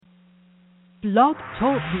Blog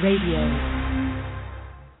Talk Radio.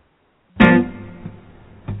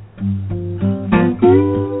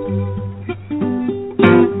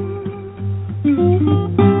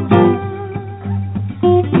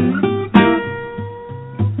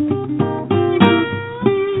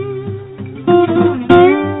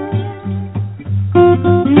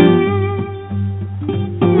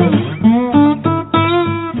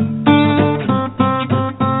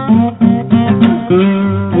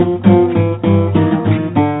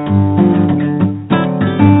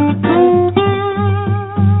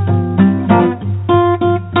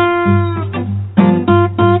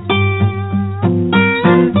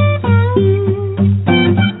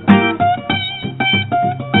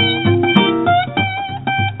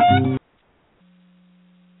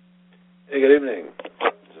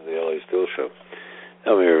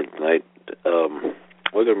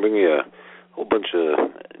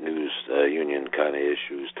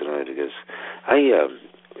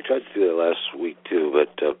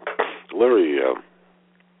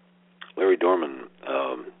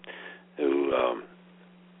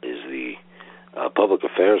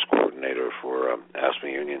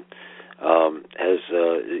 AFSCME Union has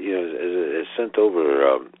sent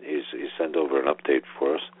over he's sent over an update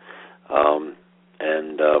for us,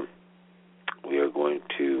 and we are going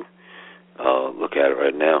to look at it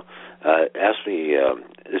right now. AFSCME,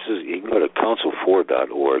 this is, you can go to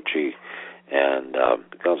council4.org, and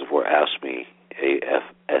Council4 AFSCME,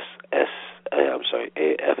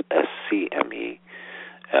 AFSCME,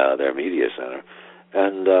 their media center,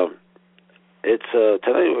 and it's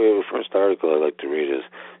tonight. The first article I'd like to read is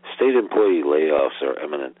 "State Employee Layoffs Are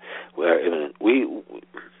Imminent."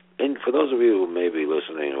 And for those of you who may be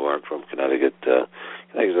listening who aren't from Connecticut,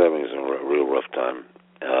 Connecticut's having a real rough time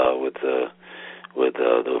with the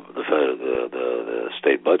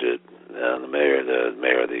state budget, and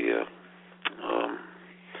the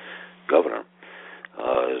governor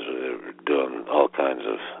is doing all kinds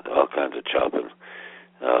of chopping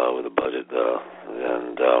with the budget,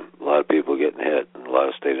 and a lot of people getting hit, and a lot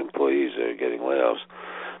of state employees are getting layoffs.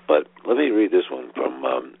 But let me read this one from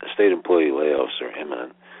State Employee Layoffs Are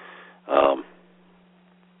Imminent.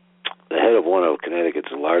 The head of one of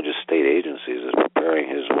Connecticut's largest state agencies is preparing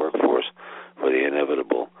his workforce for the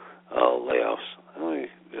inevitable layoffs. Let me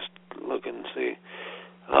just look and see,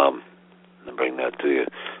 and bring that to you.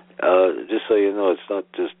 Just so you know, it's not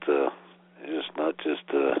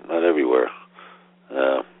everywhere.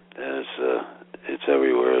 It's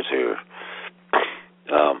everywhere. It's here.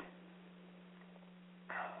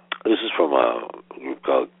 This is from a group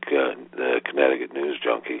called the Connecticut News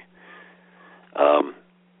Junkie.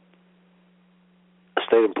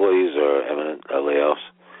 State employees are imminent layoffs,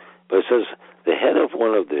 but it says the head of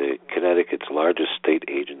one of the Connecticut's largest state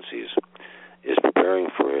agencies is preparing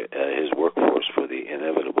for his workforce for the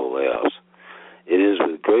inevitable layoffs. It is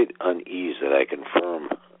with great unease that I confirm,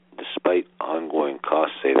 despite ongoing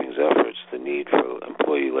cost savings efforts, the need for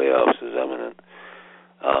employee layoffs is imminent.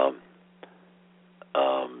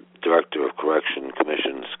 Director of Correction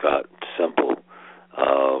Commission Scott Semple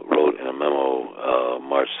wrote in a memo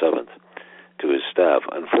March 7th to his staff,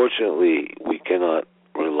 "Unfortunately, we cannot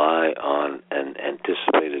rely on an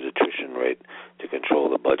anticipated attrition rate to control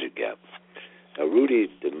the budget gap." Rudy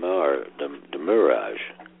Demirage,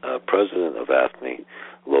 president of AFSCME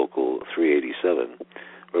Local 387,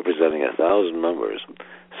 representing 1,000 members,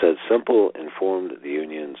 said Semple informed the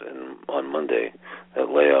unions on Monday that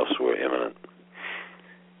layoffs were imminent.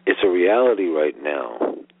 "It's a reality right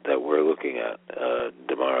now that we're looking at,"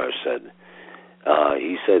 Demirage said.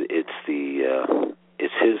 He said it's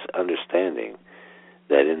his understanding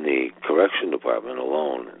that in the correction department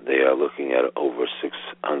alone, they are looking at over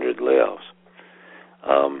 600 layoffs.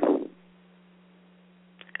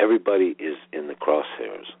 Everybody is in the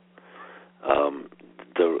crosshairs.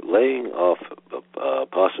 The laying off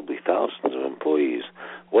possibly thousands of employees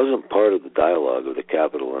wasn't part of the dialogue of the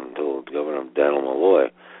Capitol until Governor Daniel Malloy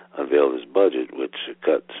unveiled his budget, which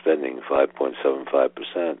cut spending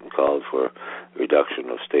 5.75% and called for a reduction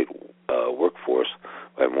of state workforce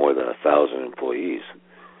by more than 1,000 employees.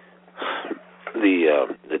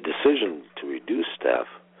 The decision to reduce staff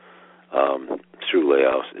through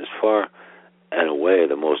layoffs is far and away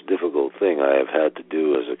the most difficult thing I have had to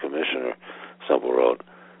do as a commissioner, Semple wrote.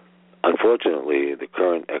 "Unfortunately, the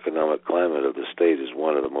current economic climate of the state is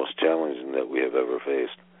one of the most challenging that we have ever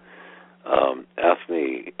faced.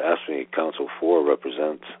 AFSCME Council 4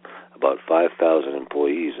 represents about 5,000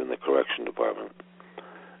 employees in the correction department.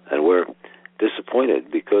 And we're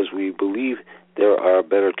disappointed because we believe there are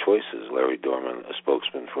better choices," Larry Dorman, a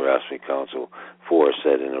spokesman for AFSCME Council 4,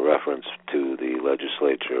 said in a reference to the state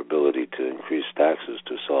legislature ability to increase taxes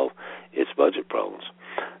to solve its budget problems.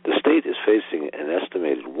 The state is facing an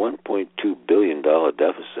estimated $1.2 billion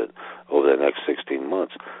deficit over the next 16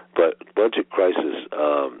 months, but budget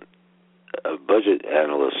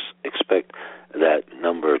analysts expect that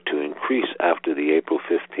number to increase after the April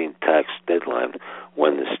 15th tax deadline,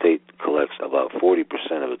 when the state collects about 40%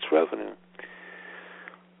 of its revenue.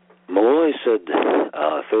 Malloy said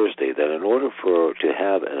Thursday that in order to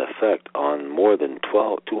have an effect on more than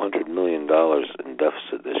 $200 million in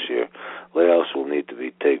deficit this year, layoffs will need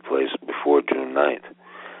to take place before June 9th.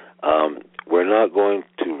 We're not going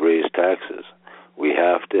to raise taxes. We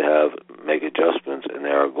have to make adjustments, and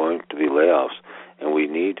there are going to be layoffs, and we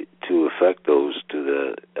need to affect those to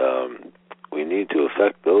the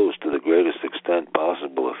greatest extent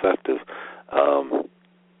possible effective.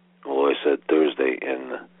 Malloy said Thursday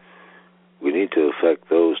we need to affect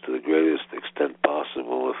those to the greatest extent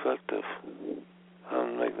possible effective. I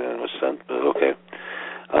don't make that much sense, but okay.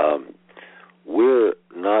 We're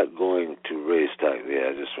not going to raise taxes. Yeah,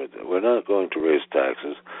 I just read that. We're not going to raise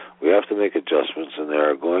taxes. We have to make adjustments, and there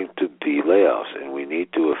are going to be layoffs, and we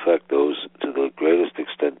need to affect those to the greatest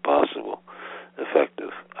extent possible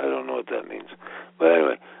effective. I don't know what that means. But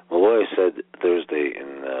anyway, Malloy said Thursday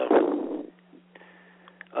in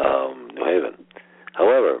New Haven.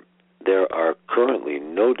 However, there are currently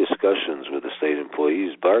no discussions with the state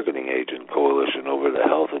employees bargaining agent coalition over the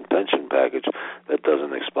health and pension package that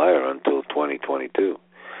doesn't expire until 2022.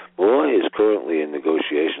 Malloy is currently in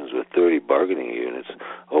negotiations with 30 bargaining units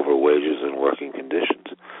over wages and working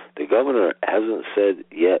conditions. The governor hasn't said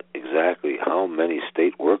yet exactly how many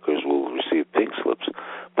state workers will receive pink slips,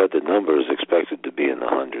 but the number is expected to be in the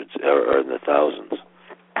hundreds or in the thousands.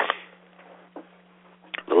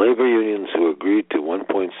 The labor unions who agreed to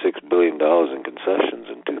 $1.6 billion in concessions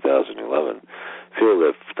in 2011 feel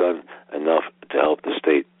they've done enough to help the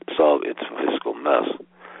state solve its fiscal mess.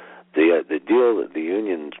 The deal that the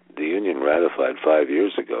union ratified 5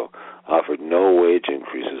 years ago offered no wage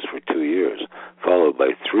increases for 2 years, followed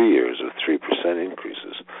by 3 years of 3%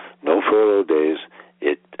 increases. No furlough days.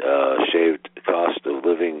 It shaved cost of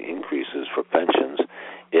living increases for pensions.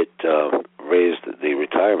 It raised the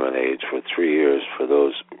retirement age for 3 years for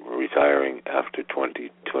those retiring after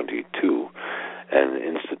 2022, and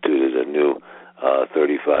instituted a new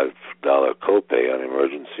 $35 copay on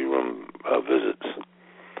emergency room visits.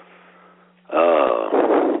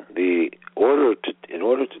 In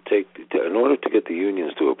order to get the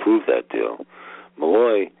unions to approve that deal,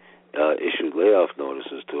 Malloy issued layoff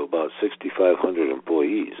notices to about 6,500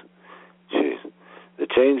 employees. Jeez. The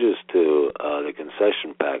changes to the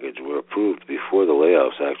concession package were approved before the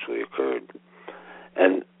layoffs actually occurred.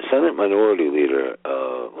 And Senate Minority Leader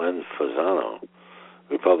Len Fasano,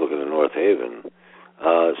 Republican of North Haven,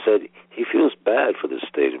 said he feels bad for the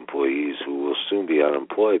state employees who will soon be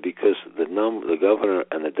unemployed because the governor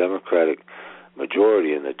and the Democratic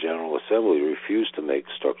majority in the General Assembly refused to make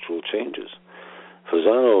structural changes.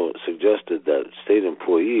 Fasano suggested that state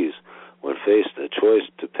employees, when faced a choice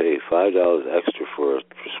to pay $5 extra for a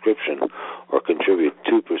prescription or contribute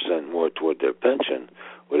 2% more toward their pension,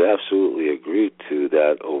 would absolutely agree to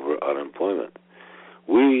that over unemployment.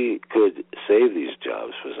 We could save these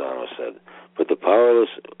jobs, Fasano said, but the powerless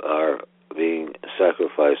are being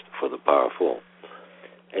sacrificed for the powerful.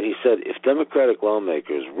 And he said, if Democratic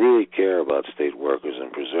lawmakers really care about state workers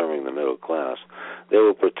and preserving the middle class, they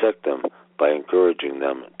will protect them by encouraging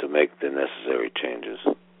them to make the necessary changes.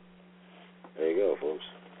 There you go, folks.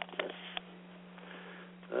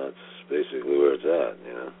 That's basically where it's at,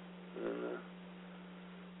 you know.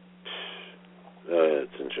 Yeah,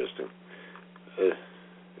 it's interesting.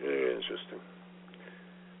 Very interesting.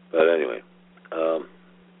 But anyway,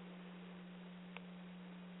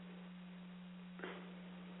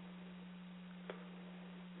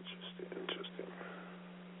 interesting.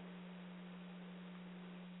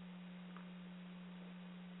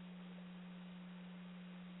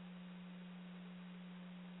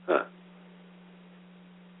 Huh.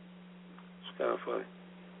 It's kind of funny.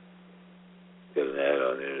 Got an ad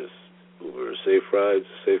on there. Uber safe rides,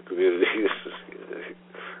 safe communities.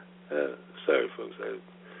 Sorry, folks, I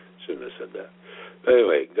shouldn't have said that. But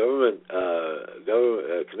anyway,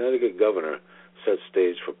 Connecticut governor set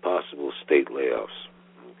stage for possible state layoffs.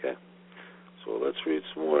 Okay, so let's read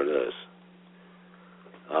some more of this.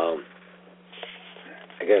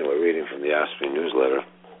 Again, we're reading from the AFSCME newsletter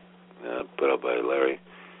put up by Larry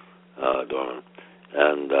Dorman,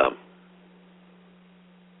 and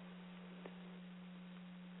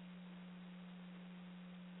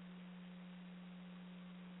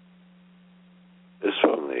this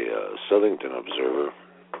from the Southington Observer,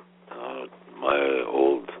 my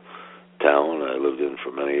in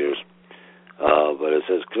for many years. But it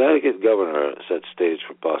says, Connecticut governor sets stage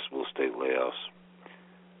for possible state layoffs.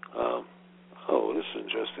 Oh, this is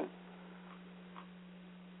interesting.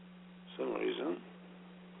 For some reason.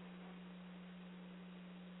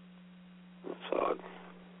 That's odd.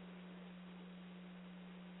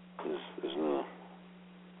 There's no...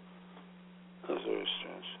 That's very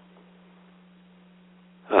strange.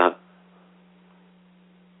 Huh.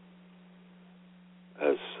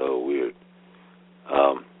 That's so weird.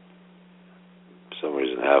 For some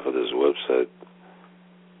reason, half of this website,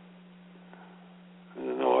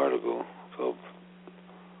 there's no article. So,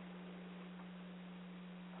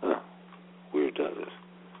 weird that is.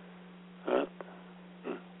 Alright.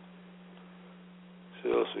 See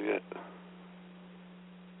what else we got.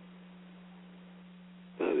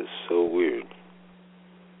 That is so weird.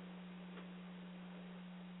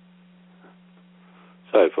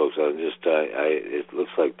 Sorry, folks. It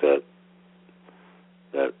looks like that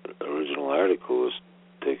original article was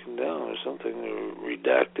taken down or something, or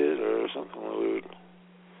redacted or something weird.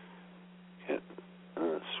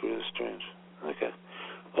 That's really strange. Okay.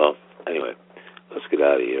 Well, anyway, let's get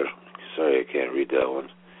out of here. Sorry, I can't read that one.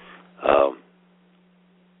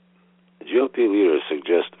 GOP leaders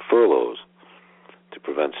suggest furloughs to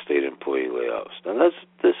prevent state employee layoffs. Now,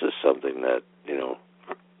 this is something that,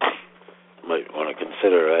 might want to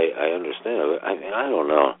consider. I understand. I mean, I don't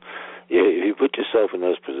know. If you put yourself in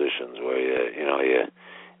those positions where you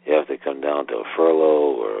have to come down to a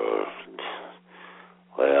furlough or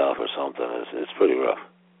layoff or something, it's pretty rough.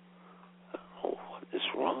 What is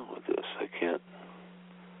wrong with this? I can't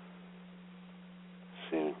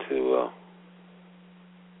seem to.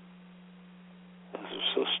 This is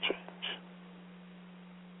so strange.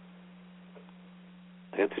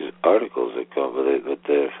 I get these articles that come, but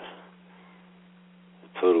they're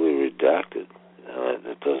totally redacted.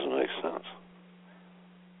 It doesn't make sense.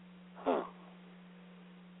 Huh.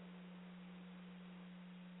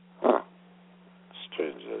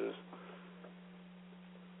 Strange that is.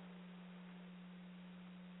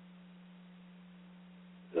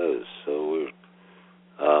 That is so weird.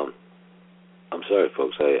 I'm sorry,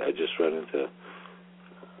 folks. I just ran into a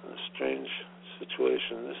strange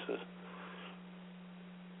situation. This is...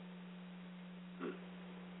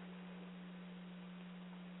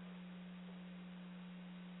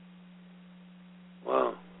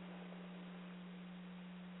 Wow.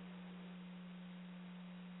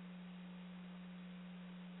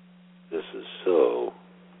 This is so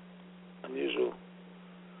unusual.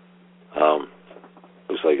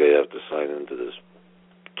 Looks like I have to sign into this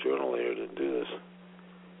journal here to do this.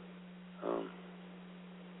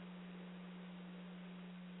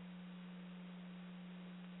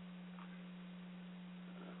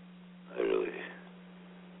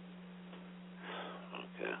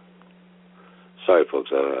 Okay. Sorry,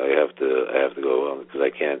 folks. I have to go on because I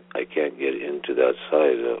can't get into that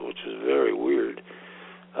site, which is very weird.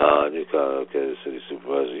 The City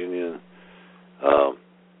Supervisor Union.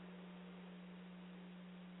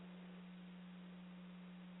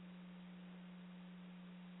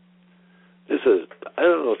 This is, I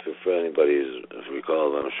don't know if anybody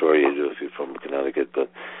recalls, I'm sure you do if you're from Connecticut, but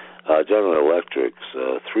General Electric's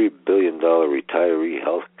 $3 billion retiree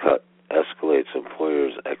health cut escalates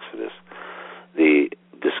employers' exodus. The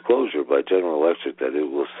disclosure by General Electric that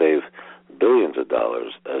it will save billions of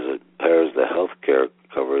dollars as it pairs the health care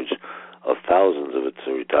coverage of thousands of its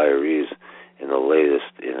retirees in the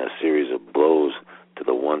latest in a series of blows to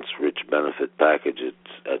the once rich benefit package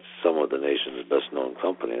at some of the nation's best-known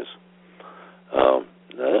companies.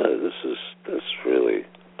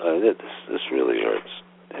 This really hurts.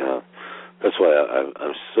 That's why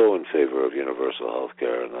I'm so in favor of universal health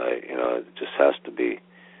care, and it just has to be.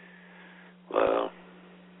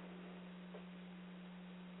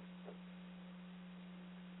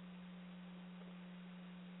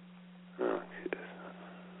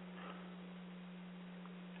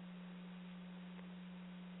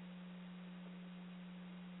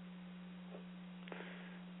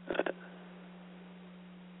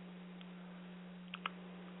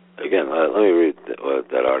 Again, let me read what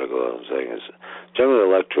that article I was saying is. General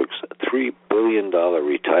Electric's $3 billion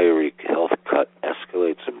retiree health cut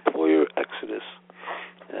escalates employer exodus.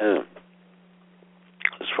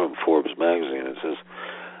 It's from Forbes magazine. It says,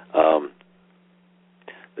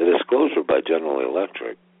 the disclosure by General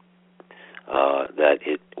Electric that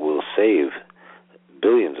it will save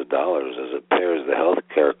billions of dollars as it pairs the health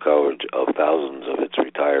care coverage of thousands of its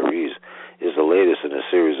retirees is the latest in a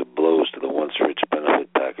series of blows to the once rich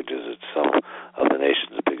benefit packages at some of the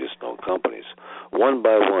nation's biggest known companies. One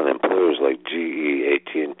by one, employers like GE,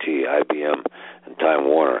 AT&T, IBM, and Time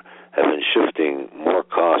Warner have been shifting more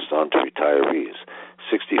costs onto retirees,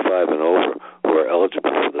 65 and over, who are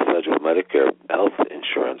eligible for the federal Medicare health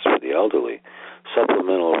insurance for the elderly.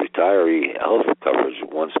 Supplemental retiree health coverage,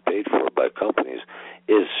 once paid for by companies,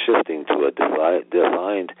 is shifting to a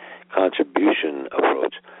defined contribution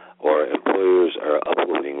approach, or employers are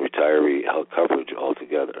uploading retiree health coverage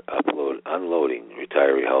altogether, unloading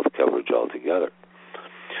retiree health coverage altogether.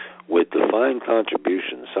 With defined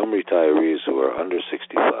contributions, some retirees who are under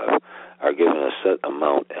 65 are given a set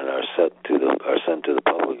amount and are sent to the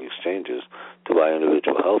public exchanges to buy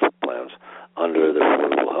individual health plans under the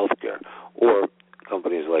affordable health care. Or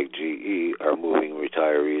companies like GE are moving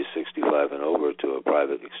retirees 65 and over to a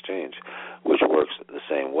private exchange, which works the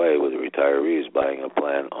same way, with the retirees buying a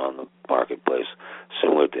plan on the marketplace,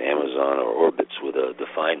 similar to Amazon or Orbitz, with a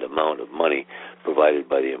defined amount of money provided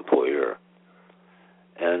by the employer.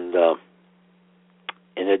 And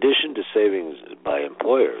in addition to savings by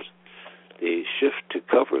employers, the shift to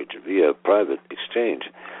coverage via private exchange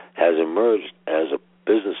has emerged as a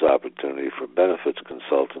business opportunity for benefits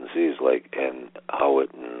consultancies like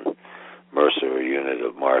Howitt and Mercer, unit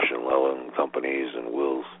of Marsh and Lellen Companies, and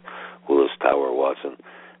Willis Tower Watson.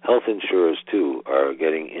 Health insurers, too, are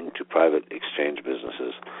getting into private exchange business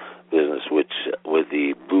which with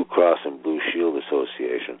the Blue Cross and Blue Shield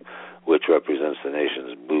Association, which represents the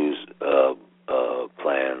nation's blues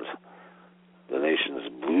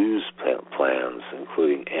plans,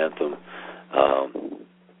 including Anthem,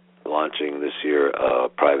 launching this year a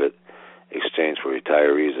private exchange for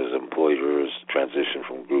retirees as employers transition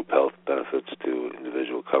from group health benefits to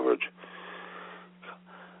individual coverage.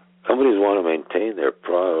 Companies want to maintain their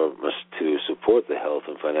promise to support the health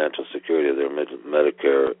and financial security of their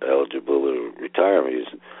Medicare eligible retirees,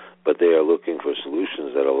 but they are looking for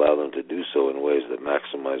solutions that allow them to do so in ways that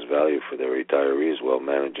maximize value for their retirees while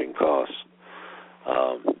managing costs,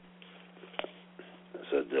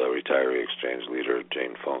 said retiree exchange leader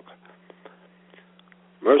Jane Funk.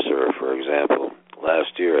 Mercer, for example,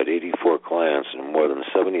 last year had 84 clients and more than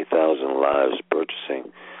 70,000 lives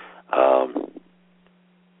purchasing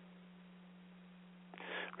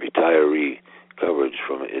retiree coverage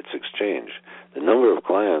from its exchange. The number of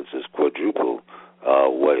clients is quadruple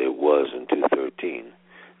what it was in 2013.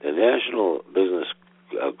 The National Business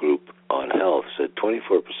Group on Health said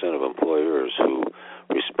 24% of employers who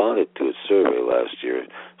responded to its survey last year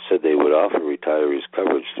said they would offer retirees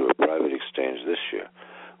coverage through a private exchange this year,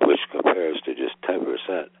 which compares to just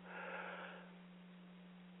 10%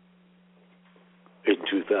 in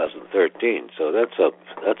 2013. So that's up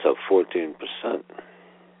 14%.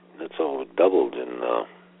 That's all doubled in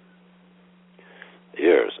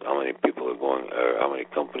years. How many people are going, or how many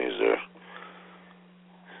companies are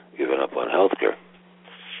giving up on health care?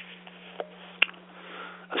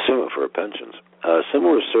 For pensions. A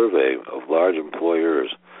similar survey of large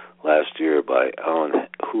employers last year by Alan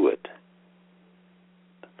Hewitt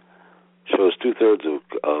shows 2/3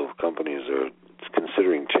 of companies are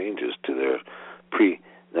considering changes to their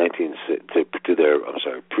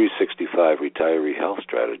pre-65 retiree health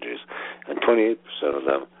strategies, and 28% of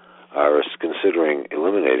them are considering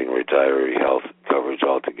eliminating retiree health coverage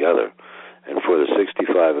altogether. And for the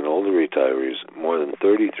 65 and older retirees, more than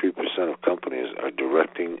 33% of companies are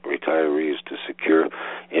directing retirees to secure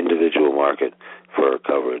individual market for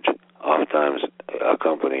coverage, oftentimes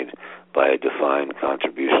accompanied by a defined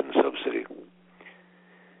contribution subsidy.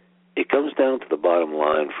 It comes down to the bottom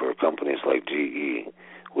line for companies like GE,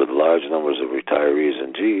 with large numbers of retirees,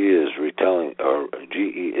 and GE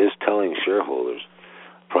is telling shareholders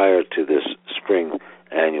prior to this spring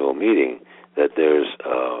annual meeting that there's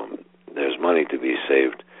money to be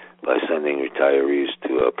saved by sending retirees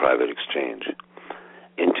to a private exchange.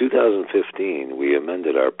 In 2015, we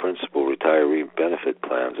amended our principal retiree benefit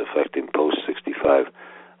plans affecting post-65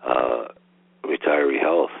 retiree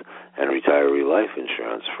health and retiree life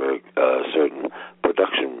insurance for certain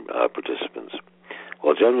production participants.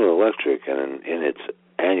 While General Electric, and in its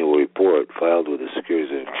annual report filed with the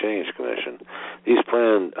Securities and Exchange Commission, these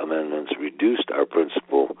plan amendments reduced our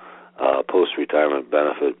principal post-retirement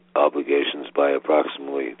benefit obligations by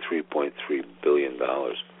approximately $3.3 billion.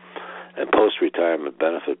 And post-retirement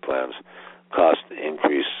benefit plans cost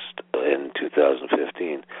increased in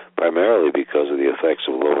 2015, primarily because of the effects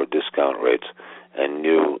of lower discount rates and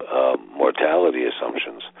new mortality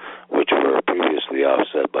assumptions, which were previously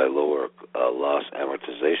offset by lower loss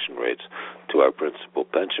amortization rates to our principal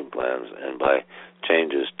pension plans and by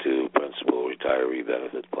changes to principal retiree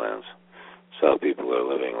benefit plans. So people are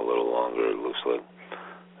living a little longer, it looks like,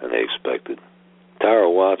 than they expected. Tara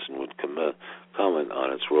Watson would comment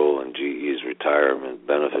on its role in GE's retirement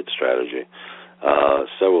benefit strategy.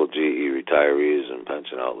 Several GE retirees and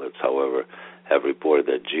pension outlets, however, have reported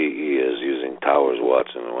that GE is using Towers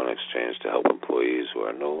Watson and One Exchange to help employees who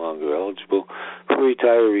are no longer eligible for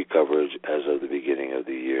retiree coverage as of the beginning of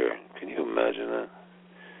the year. Can you imagine that?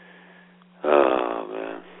 Oh,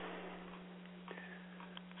 man.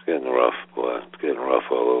 It's getting rough, boy. It's getting rough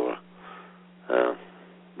all over.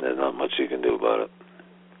 There's not much you can do about it.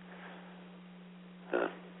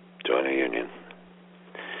 Join a union.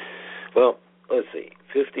 Well, let's see.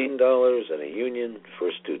 $15 and a union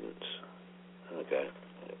for students. Okay.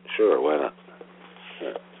 Sure, why not?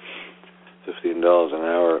 Yeah. $15 an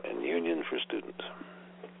hour and union for students.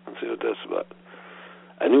 Let's see what that's about.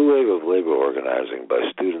 A new wave of labor organizing by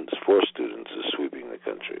students for students is sweeping the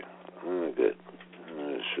country. Good.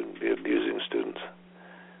 Shouldn't be abusing students.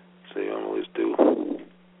 So you always do.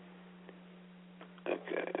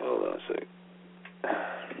 Okay, hold on a sec.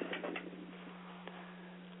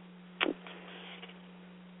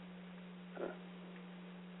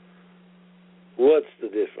 What's the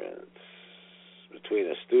difference between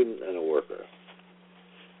a student and a worker?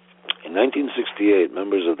 In 1968,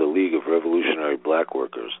 members of the League of Revolutionary Black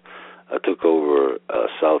Workers took over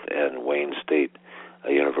South End Wayne State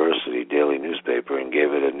University daily newspaper and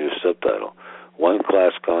gave it a new subtitle: "One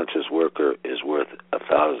class-conscious worker is worth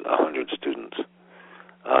 100 students."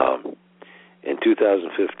 In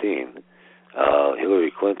 2015,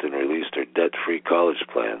 Hillary Clinton released her debt-free college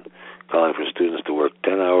plan, calling for students to work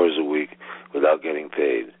 10 hours a week without getting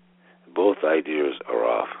paid. Both ideas are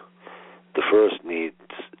off. The first needs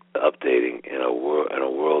updating in a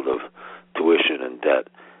world of tuition and debt,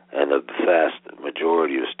 and the vast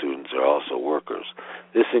majority of students are also workers.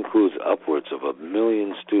 This includes upwards of 1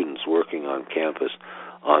 million students working on campus,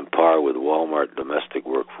 on par with Walmart domestic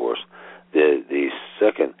workforce. The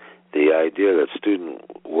second, the idea that student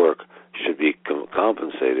work should be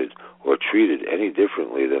compensated or treated any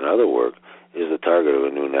differently than other work is the target of a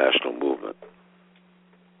new national movement.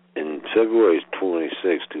 In February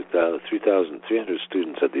 26, 300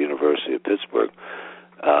 students at the University of Pittsburgh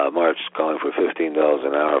marched calling for $15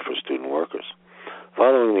 an hour for student workers.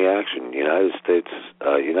 Following the action, United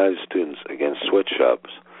Students Against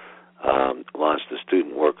Sweatshops launched a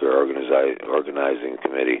student worker organizing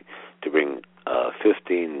committee to bring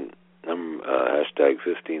hashtag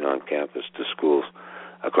 15 on campus to schools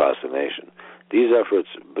across the nation. These efforts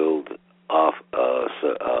build off a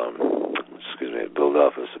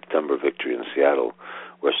September victory in Seattle,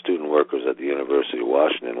 where student workers at the University of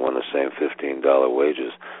Washington won the same $15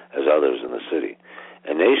 wages as others in the city.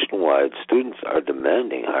 And nationwide, students are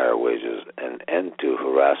demanding higher wages and end to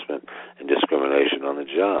harassment and discrimination on the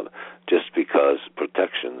job, just because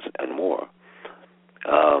protections and more.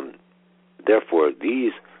 Therefore,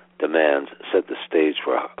 these demands set the stage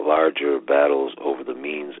for larger battles over the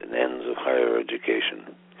means and ends of higher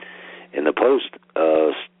education. In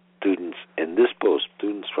this post,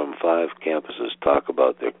 students from 5 campuses talk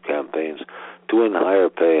about their campaigns to win higher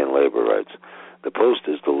pay and labor rights. The Post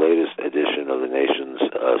is the latest edition of the nation's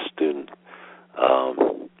student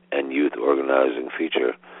and youth organizing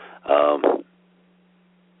feature,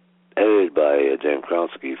 edited by James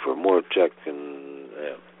Kronsky. For more, check and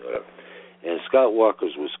whatever. In Scott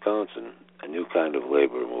Walker's Wisconsin, a new kind of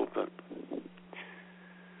labor movement.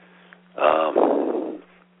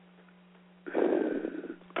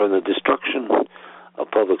 From the destruction of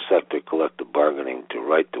public sector collective bargaining to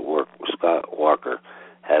right to work, Scott Walker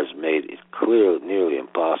has made it clear nearly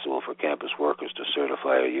impossible for campus workers to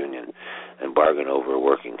certify a union and bargain over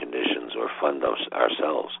working conditions or fund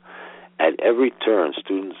ourselves. At every turn,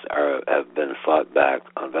 students have been fought back.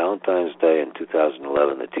 On Valentine's Day in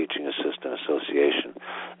 2011, the Teaching Assistant Association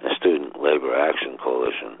and Student Labor Action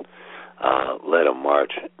Coalition led a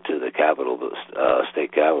march to the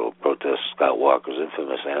state capitol, protest Scott Walker's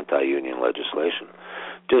infamous anti-union legislation.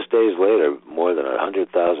 Just days later, more than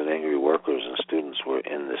 100,000 angry workers and students were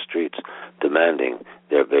in the streets demanding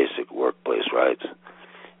their basic workplace rights.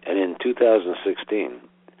 And in 2016,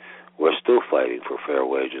 we're still fighting for fair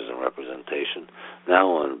wages and representation, now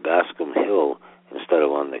on Bascom Hill instead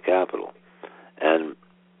of on the Capitol, and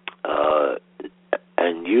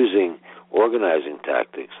using organizing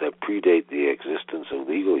tactics that predate the existence of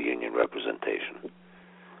legal union representation.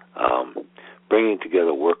 Bringing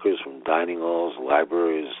together workers from dining halls,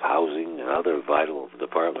 libraries, housing, and other vital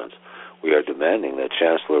departments, we are demanding that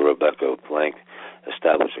Chancellor Rebecca Blank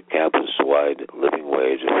establish a campus-wide living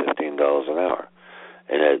wage of $15 an hour.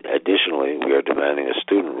 And additionally, we are demanding a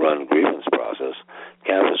student-run grievance process,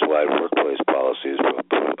 campus-wide workplace policies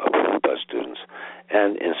approved by students,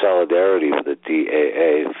 and in solidarity with the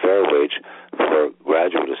DAA, fair wage for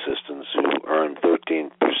graduate assistants who earn 13%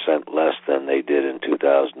 less than they did in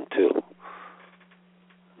 2002.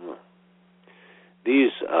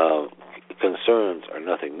 These concerns are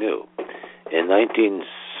nothing new. In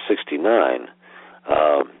 1969,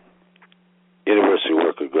 university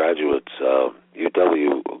worker graduates,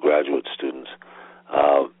 UW graduate students,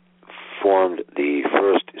 formed the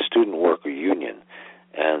first student worker union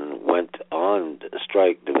and went on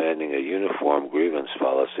strike demanding a uniform grievance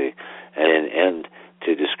policy and an end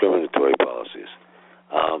to discriminatory policies.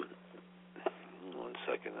 One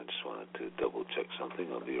second, I just wanted to double check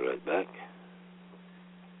something. I'll be right back.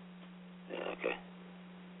 Yeah, okay.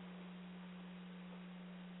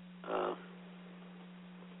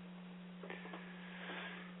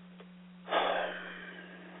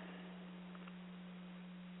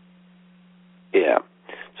 Yeah.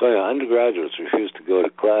 So undergraduates refused to go to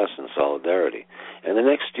class in solidarity. And the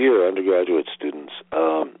next year, undergraduate students,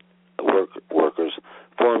 workers,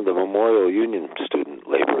 formed the Memorial Union Student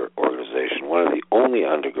Labor Organization, one of the only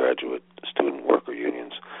undergraduate student worker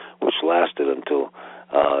unions, which lasted until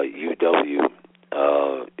UW,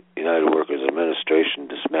 United Workers Administration,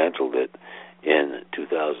 dismantled it in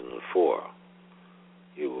 2004.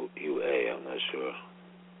 UA, I'm not sure.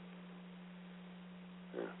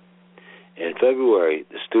 In February,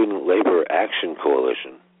 the Student Labor Action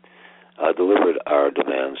Coalition delivered our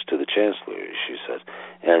demands to the Chancellor, she said.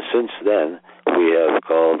 And since then, we have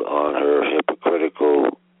called on her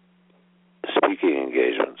hypocritical speaking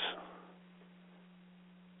engagements,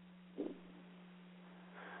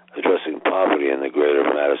 addressing poverty in the greater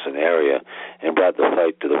Madison area, and brought the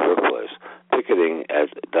fight to the workplace, picketing at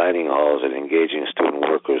dining halls and engaging student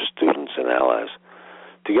workers, students, and allies.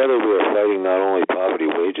 Together, we are fighting not only poverty,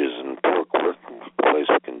 wages, and poor workplace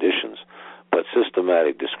conditions, but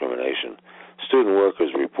systematic discrimination. Student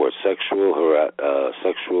workers report sexual,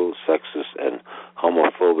 sexist, and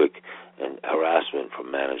homophobic and harassment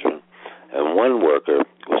from management. And one worker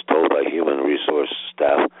was told by human resource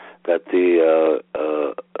staff that the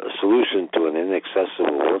solution to an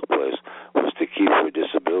inaccessible workplace was to keep her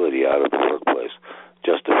disability out of the workplace.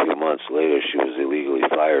 Just a few months later, she was illegally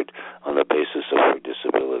fired on the basis of her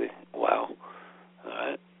disability. Wow. All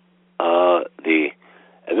right. The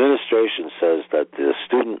administration says that the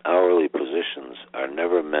student hourly positions are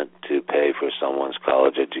never meant to pay for someone's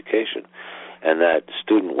college education, and that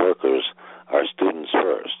student workers are students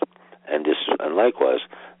first. And likewise,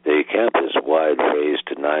 the campus-wide raise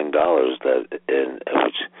to $9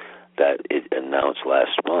 that it announced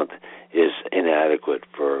last month is inadequate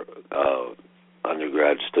for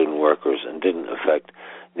undergrad student workers and didn't affect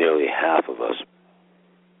nearly half of us.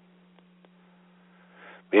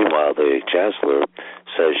 Meanwhile, the chancellor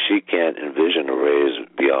says she can't envision a raise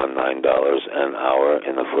beyond $9 an hour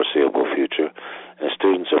in the foreseeable future, and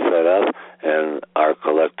students are fed up, and our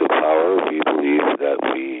collective power, we believe that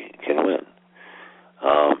we can win.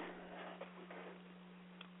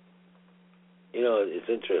 It's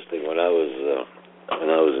interesting. When I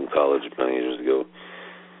was in college many years ago,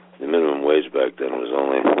 the minimum wage back then was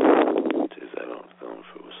only, I don't know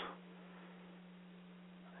if it was,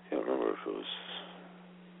 I can't remember if it was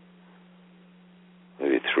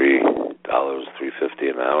maybe $3, $3.50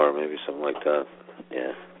 an hour, maybe something like that.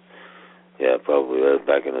 Yeah, probably that.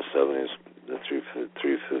 Back in the 70s, the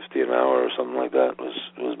 $3.50 an hour or something like that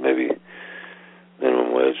was maybe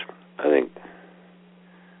minimum wage. I think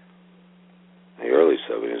in the early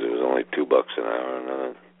 70s it was only $2 an hour, and then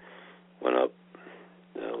it went up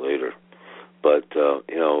later. But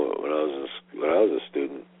when I was a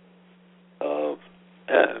student,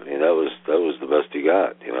 that was the best you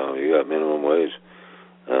got. You got minimum wage,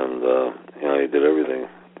 and you did everything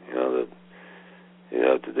that you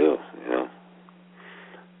had to do.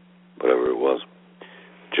 Whatever it was,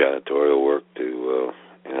 janitorial work to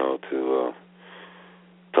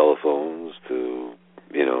telephones to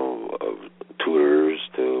tutors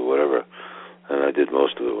to whatever, and I did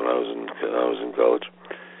most of it when I was in college.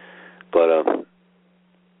 But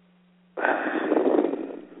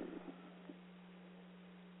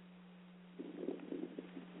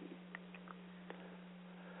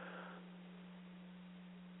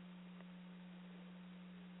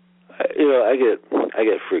I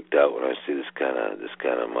get freaked out when I see this kind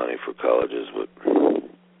of money for colleges. But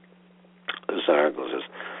this article says,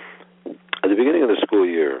 at the beginning of the school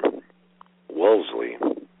year, Wellesley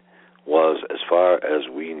was, as far as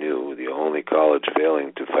we knew, the only college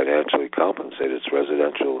failing to financially compensate its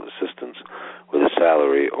residential assistants with a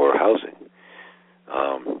salary or housing.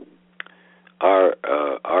 Our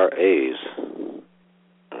RAs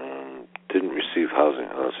didn't receive housing.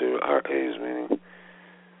 Let's say RAs meaning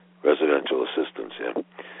residential assistants.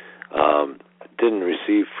 Didn't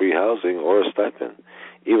receive free housing or a stipend.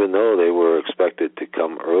 even though they were expected to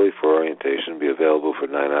come early for orientation, be available for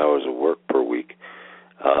 9 hours of work per week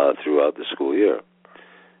throughout the school year.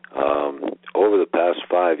 Over the past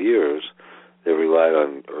 5 years, they relied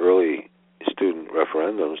on early student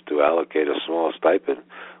referendums to allocate a small stipend,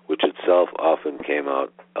 which itself often came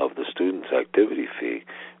out of the student's activity fee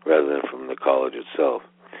rather than from the college itself.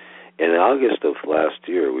 In August of last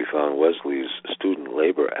year, we found Wesley's Student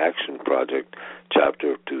Labor Action Project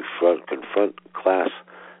chapter to confront class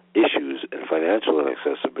issues and financial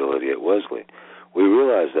inaccessibility at Wesley. We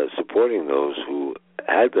realized that supporting those who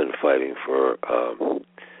had been fighting for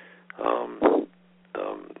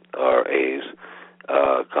RA's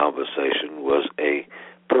compensation was a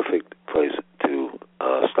perfect place to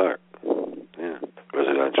start. Yeah,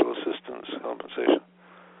 residential assistance compensation.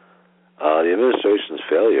 The administration's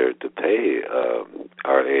failure to pay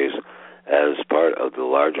RAs as part of the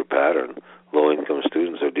larger pattern, low-income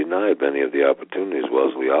students are denied many of the opportunities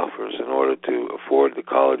Wesley offers in order to afford the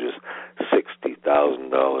college's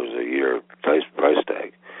 $60,000 a year price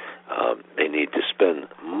tag. They need to spend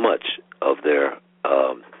much of their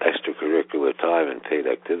extracurricular time in paid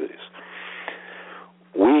activities.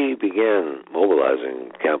 We began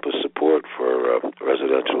mobilizing campus support for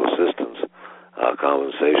residential assistance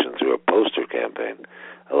compensation through a poster campaign,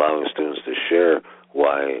 allowing students to share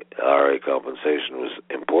why RA compensation was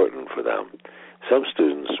important for them. Some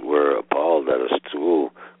students were appalled that a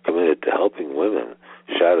school committed to helping women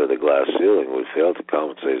shatter the glass ceiling would fail to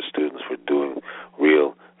compensate students for doing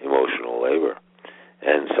real emotional labor.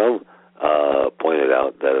 And some pointed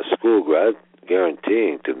out that a school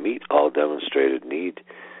guaranteeing to meet all demonstrated need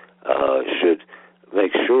should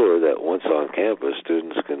make sure that once on campus,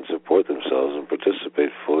 students can support themselves and participate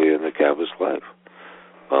fully in the campus life.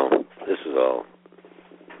 Well, this is all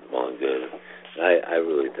well and good. I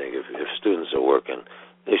really think if students are working,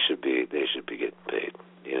 they should be getting paid.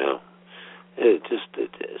 You know, it's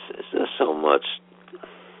just so much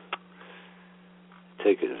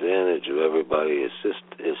take advantage of everybody. It's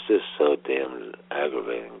just so damn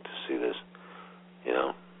aggravating to see this. You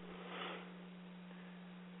know.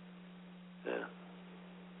 Yeah.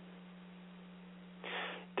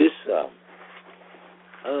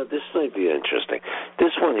 This might be interesting.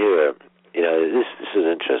 This one here, you know, this is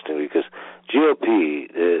interesting because the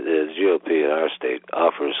GOP in our state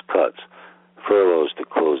offers cuts, furloughs to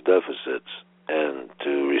close deficits, and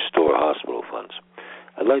to restore hospital funds.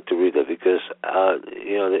 I'd like to read that because,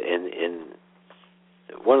 you know, in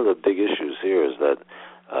one of the big issues here is that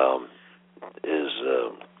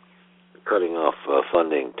cutting off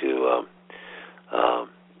funding to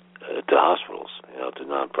hospitals, you know, to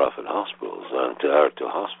nonprofit hospitals, to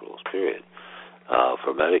hospitals, period,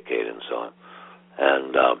 for Medicaid and so on.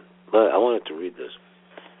 And but I wanted to read this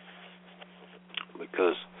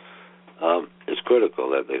because it's critical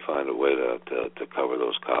that they find a way to cover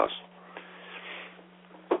those costs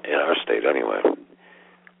in our state anyway.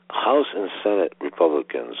 House and Senate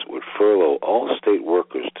Republicans would furlough all state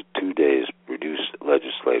workers to 2 days, reduce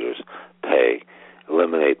legislators' pay,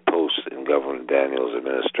 eliminate posts in Governor Daniels'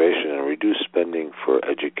 administration, and reduce spending for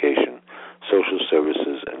education, social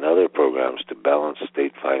services, and other programs to balance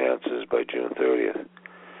state finances by June 30th.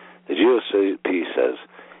 The GOP says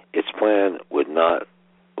its plan would not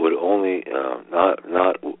only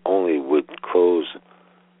close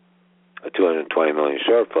a $220 million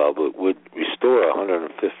shortfall, but would restore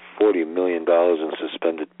 $140 million in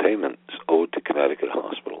suspended payments owed to Connecticut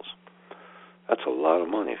hospitals. That's a lot of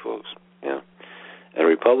money, folks. Yeah. And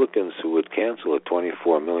Republicans who would cancel a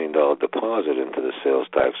 $24 million deposit into the sales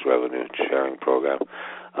tax revenue sharing program,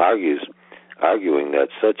 arguing that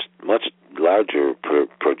such much larger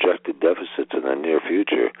projected deficits in the near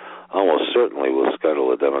future almost certainly will scuttle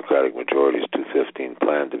the Democratic majority's 215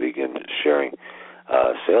 plan to begin sharing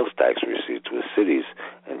sales tax receipts with cities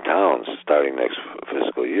and towns starting next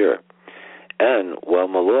fiscal year. And while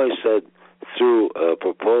Malloy said through a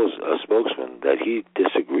spokesman that he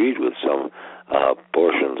disagreed with some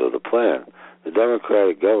portions of the plan, the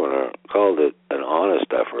Democratic governor called it an honest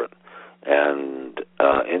effort and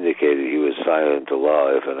indicated he would sign it into law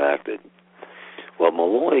if enacted. Well,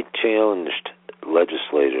 Malloy challenged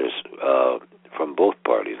legislators from both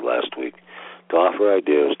parties last week to offer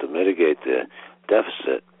ideas to mitigate the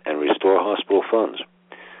deficit and restore hospital funds.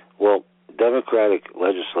 Well, Democratic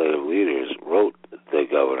legislative leaders wrote the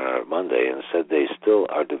governor Monday and said they still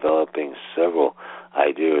are developing several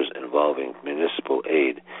ideas involving municipal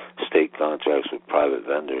aid, state contracts with private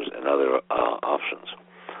vendors, and other options.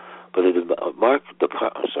 But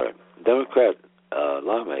Democrat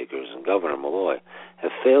lawmakers and Governor Malloy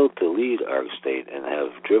have failed to lead our state and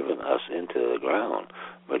have driven us into the ground,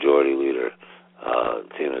 Majority Leader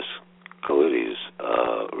Themis Kalides,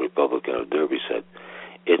 Republican of Derby, said,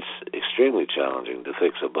 "It's extremely challenging to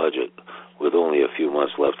fix a budget with only a few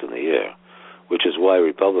months left in the year, which is why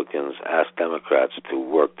Republicans asked Democrats to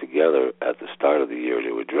work together at the start of the year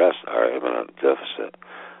to address our imminent deficit.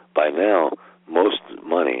 By now, most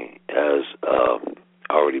money has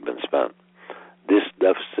already been spent. This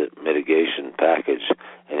deficit mitigation package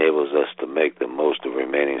enables us to make the most of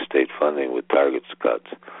remaining state funding with target cuts.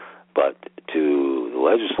 But to the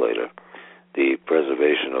legislator, the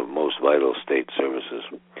preservation of most vital state services.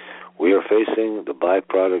 We are facing the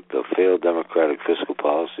byproduct of failed Democratic fiscal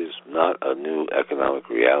policies, not a new economic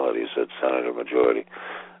reality," said Senator Majority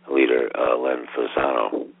Leader Len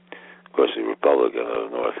Fasano, of course, a Republican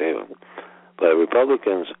of North Haven. But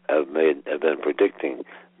Republicans have been predicting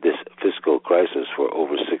this fiscal crisis for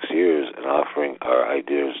over 6 years and offering our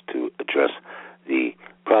ideas to address the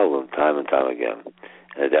problem time and time again.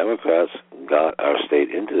 And the Democrats got our state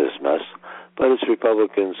into this mess, but it's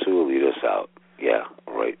Republicans who will lead us out. Yeah,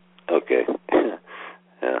 right. Okay.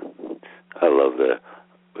 Yeah. I love the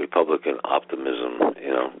Republican optimism.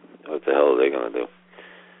 What the hell are they going to do?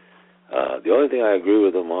 The only thing I agree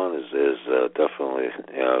with them on is definitely,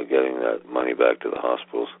 getting that money back to the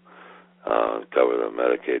hospitals, cover the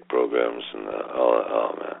Medicaid programs, and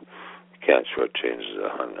oh man, you can't shortchange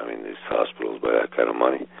these hospitals by that kind of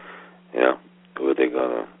money. How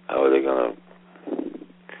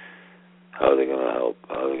are they gonna help?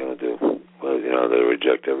 How are they gonna do? Well, they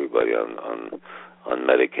reject everybody on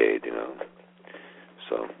Medicaid.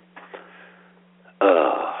 So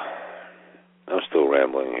I'm still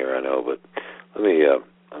rambling here, I know, but let me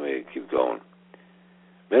keep going.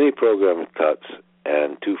 Many program cuts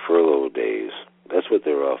and 2 furlough days. That's what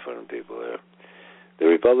they're offering people there. The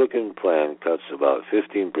Republican plan cuts about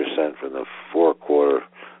 15% from the fourth quarter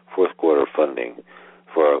funding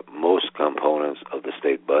for most components of the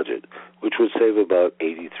state budget, which would save about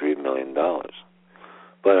 $83 million.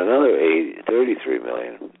 But another $33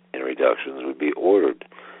 million in reductions would be ordered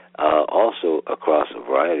also across a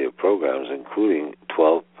variety of programs, including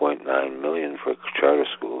 $12.9 million for charter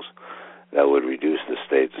schools that would reduce the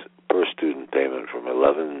state's per student payment from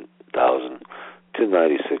 $11,000 to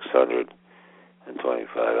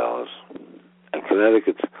 $9,625. And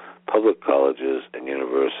Connecticut's public colleges and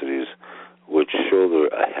universities would shoulder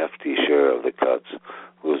a hefty share of the cuts,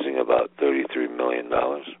 losing about $33 million.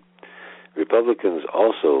 Republicans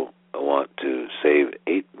also want to save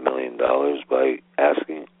 $8 million by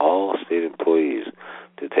asking all state employees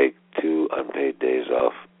to take 2 unpaid days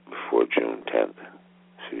off before June 10th.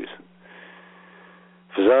 Jeez.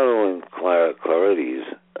 Fasano and Clarides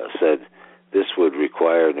said this would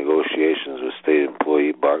require negotiations with state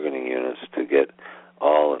employee bargaining units to get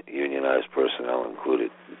all unionized personnel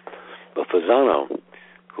included. But Fasano,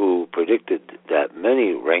 who predicted that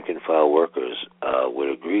many rank-and-file workers would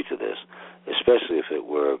agree to this, especially if it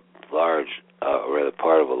were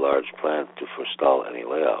part of a large plan to forestall any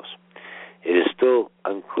layoffs. It is still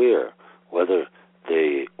unclear whether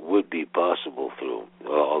they would be possible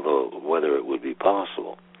whether it would be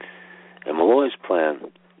possible. And Malloy's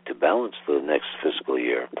plan to balance the next fiscal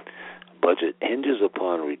year budget hinges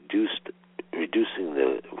upon reducing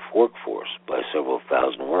the workforce by several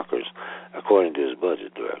thousand workers, according to his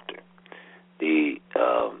budget director. The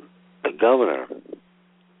governor,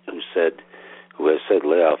 who has said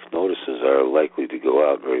layoff notices are likely to go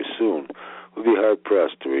out very soon, would be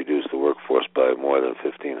hard-pressed to reduce the workforce by more than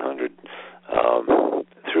 1,500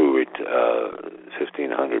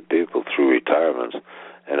 people through retirements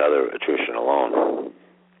and other attrition alone.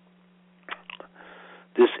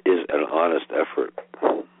 This is an honest effort,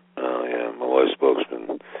 Malloy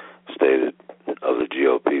spokesman stated of the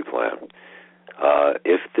GOP plan.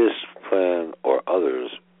 If this plan or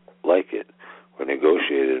others like it were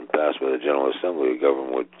negotiated and passed by the General Assembly, the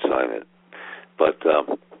government would sign it. But I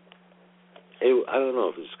don't know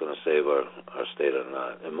if it's going to save our state or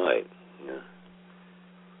not. It might. Yeah.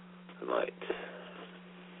 It might.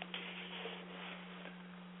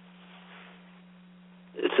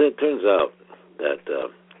 It turns out that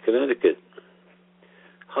Connecticut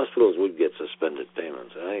hospitals would get suspended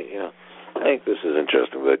payments. I think this is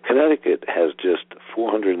interesting. But Connecticut has just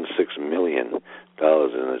 $406 million in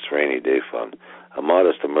its rainy day fund, a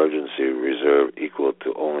modest emergency reserve equal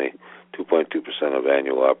to only 2.2% of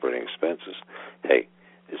annual operating expenses. Hey,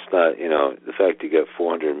 it's not, the fact you get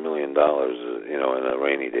 $400 million, in a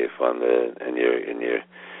rainy day fund, and you're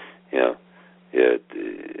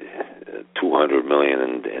 $200 million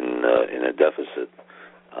in a deficit.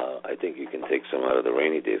 I think you can take some out of the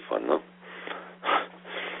rainy day fund, no?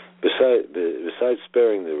 Besides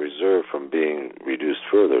sparing the reserve from being reduced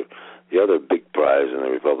further, The other big prize in the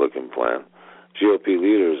Republican plan, GOP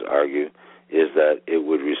leaders argue, is that it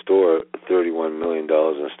would restore $31 million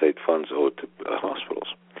in state funds owed to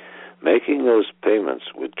hospitals. Making those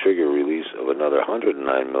payments would trigger release of another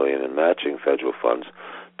 $109 million in matching federal funds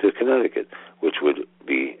to Connecticut, which would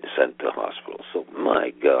be sent to hospitals. So,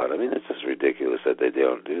 my God, I mean, it's just ridiculous that they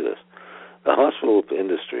don't do this. The hospital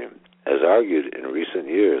industry has argued in recent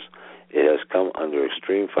years it has come under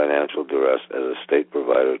extreme financial duress as a state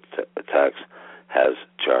provider tax has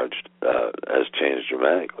changed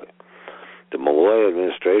dramatically. The Malloy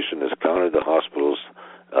administration has countered the hospitals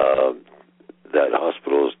that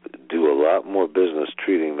hospitals do a lot more business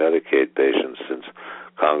treating Medicaid patients since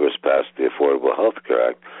Congress passed the Affordable Health Care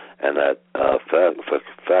Act, and that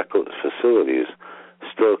facilities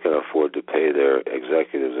still can afford to pay their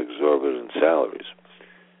executives exorbitant salaries.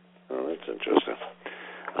 Oh, that's interesting.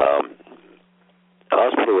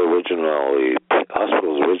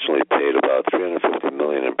 Hospitals originally paid about $350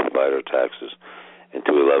 million in provider taxes in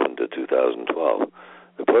 2011 to 2012.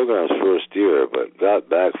 The program's first year, but got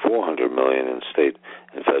back $400 million in state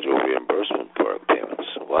and federal reimbursement payments.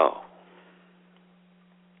 Wow.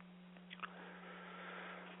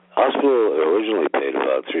 Hospital originally paid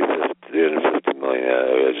about $350 million.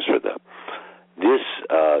 I just read that. This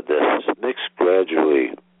mix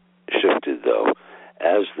gradually shifted, though,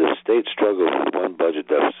 as the state struggled with one budget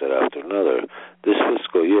deficit after another. This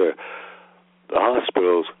fiscal year, the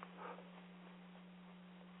hospitals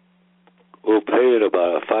will pay at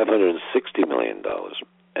about $560 million.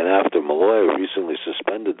 And after Malloy recently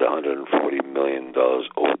suspended the $140 million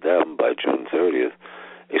owed them by June 30th,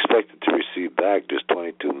 expected to receive back just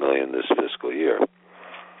 $22 million this fiscal year.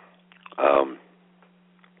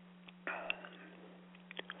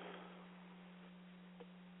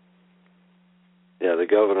 The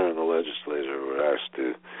governor and the legislature were asked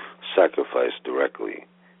to sacrifice directly.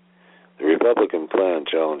 The Republican plan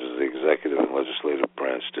challenges the executive and legislative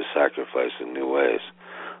branch to sacrifice in new ways.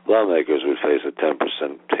 Lawmakers would face a 10%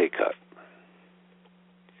 pay cut.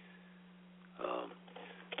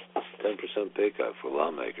 10% pay cut for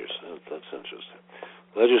lawmakers. That's interesting.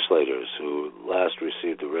 Legislators who last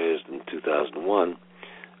received a raise in 2001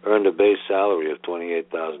 earned a base salary of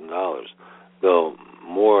 $28,000, though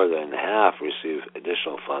more than half receive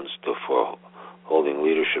additional funds for holding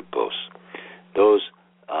leadership posts. Those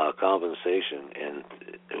compensation and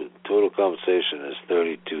total compensation is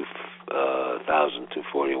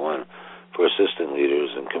 $32,241 for assistant leaders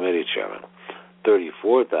and committee chairmen,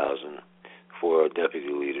 $34,000 for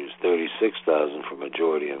deputy leaders, $36,000 for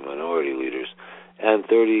majority and minority leaders, and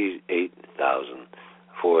 $38,000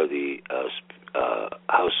 for the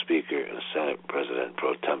House Speaker and Senate President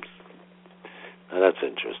pro tem. Now that's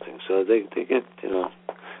interesting. So they get,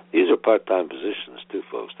 these are part-time positions too,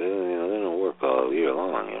 folks. They don't work all year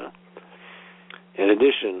long, In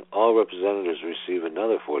addition, all representatives receive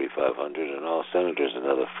another $4,500 and all senators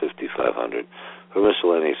another $5,500 for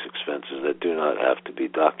miscellaneous expenses that do not have to be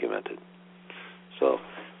documented. So,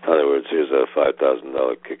 in other words, here's a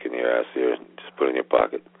 $5,000 kick in your ass here, just put it in your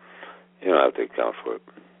pocket. You don't have to account for it.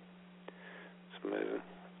 It's amazing.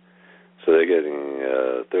 So they're getting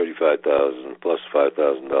 $35,000 plus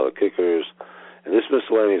 $5,000 kickers, and this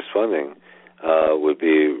miscellaneous funding would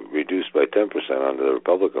be reduced by 10% under the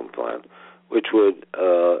Republican plan, which would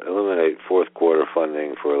eliminate fourth quarter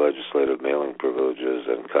funding for legislative mailing privileges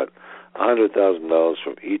and cut $100,000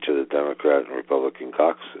 from each of the Democrat and Republican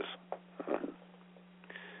caucuses.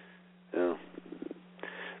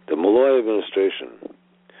 The Malloy administration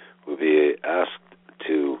would be asked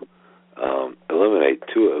to eliminate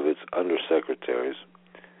two of its undersecretaries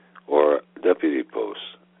or deputy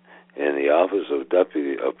posts in the Office of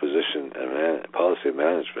Deputy of Position and Policy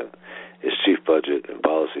Management, its Chief Budget and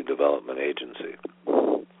Policy Development Agency.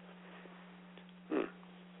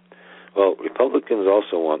 Well, Republicans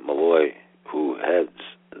also want Malloy, who heads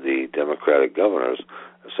the Democratic Governors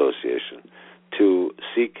Association, to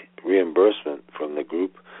seek reimbursement from the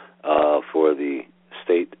group for the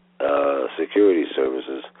state security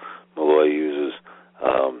services Malloy uses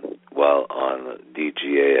while on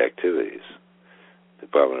DGA activities,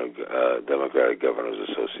 Department of Democratic Governors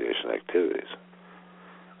Association activities.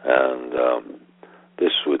 And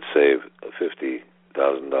this would save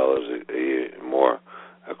 $50,000 a year more,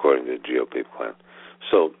 according to the GOP plan.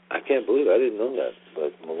 So I can't believe it. I didn't know that,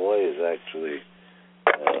 but Malloy is actually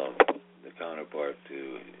the counterpart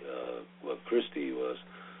to what Christie was.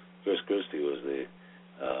 Chris Christie was the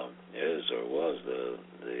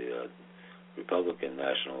Republican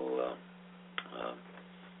national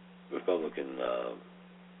Republican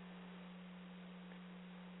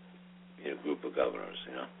group of governors,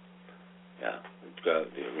 Yeah, the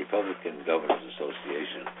Republican Governors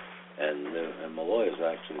Association, and Malloy is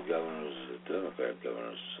actually Democrat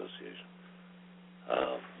Governors Association.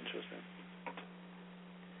 Interesting.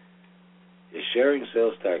 Is sharing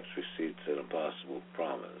sales tax receipts an impossible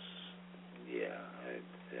promise? Yeah, I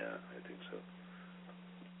think so.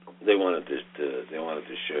 They wanted to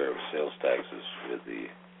share sales taxes with the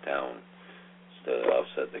town to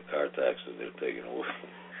offset the car taxes they're taking away.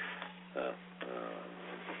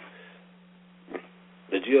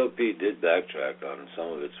 The GOP did backtrack on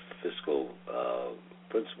some of its fiscal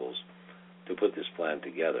principles to put this plan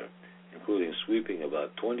together, including sweeping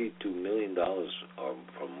about $22 million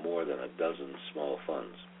from more than a dozen small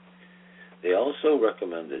funds. They also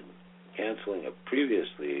recommended canceling a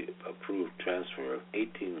previously approved transfer of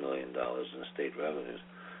 $18 million in state revenues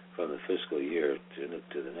from the fiscal year to the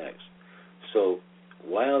next. So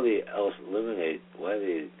while that eliminates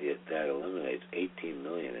 $18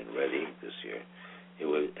 million in red ink this year, it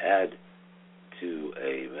would add to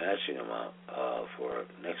a matching amount for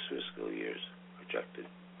next fiscal year's projected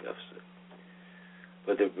deficit.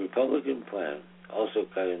 But the Republican plan also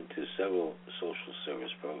cut into several social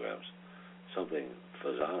service programs, something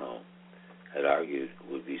Fasano had argued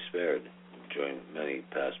would be spared during many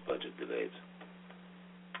past budget debates.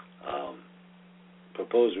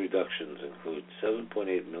 Proposed reductions include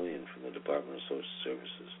 $7.8 million from the Department of Social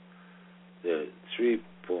Services, the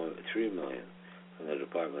 $3.3 million from the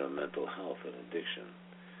Department of Mental Health and Addiction,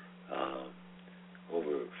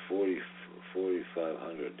 over $443,700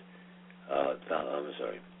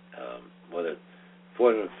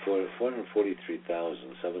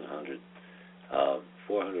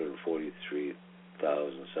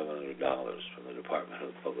 from the Department of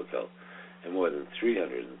Public Health, and more than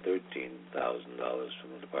 $313,000 from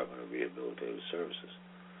the Department of Rehabilitative Services.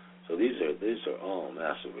 So these are all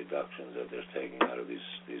massive reductions that they're taking out of these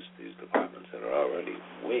departments that are already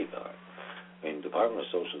way behind. I mean, Department of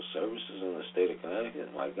Social Services in the state of Connecticut,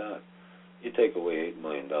 my God, you take away $8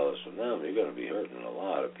 million from them, you're going to be hurting a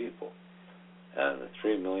lot of people. And the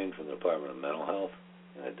 $3 million from the Department of Mental Health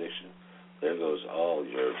and Addiction, there goes all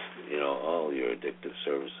your addictive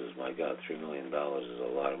services. My God, $3 million is a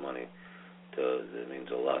lot of money. It means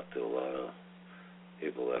a lot to a lot of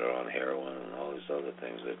people that are on heroin and all these other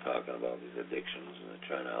things. They're talking about these addictions and they're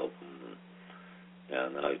trying to help them.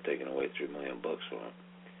 And now you're taking away $3 million from them.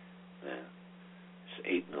 Yeah.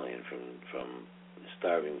 It's $8 million from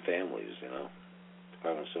starving families.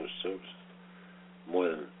 Department of Social Services.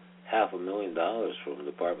 More than $500,000 from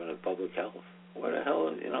the Department of Public Health. Where the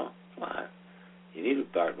hell? Come on. You need a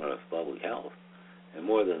Department of Public Health. And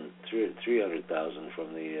more than $300,000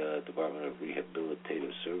 from the Department of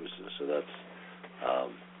Rehabilitative Services. So that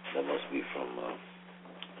must be from I'm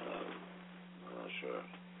not sure,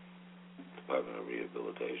 Department of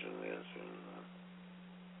Rehabilitation. Yes.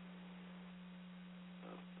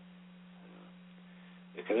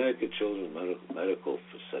 The Connecticut Children's Medical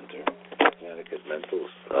Center, Connecticut Mental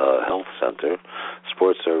Health Center,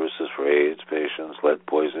 Sports Services for AIDS patients, lead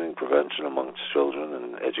poisoning prevention amongst children,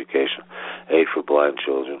 and education, aid for blind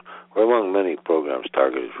children, were among many programs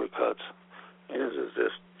targeted for cuts. And this is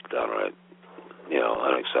just downright,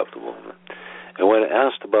 unacceptable. And when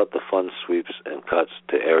asked about the fund sweeps and cuts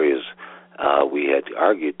to areas we had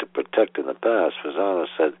argued to protect in the past, Fasano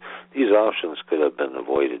said these options could have been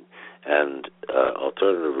avoided, and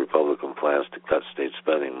alternative Republican plans to cut state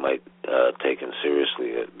spending might have been taken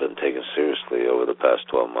seriously over the past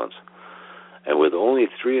 12 months. And with only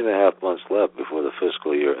 3.5 months left before the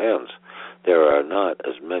fiscal year ends, there are not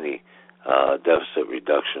as many deficit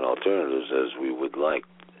reduction alternatives as we would like,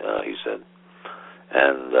 he said.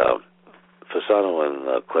 And Fasano and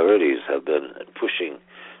Clarides have been pushing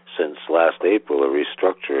since last April to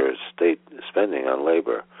restructure state spending on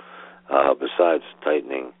labor. Besides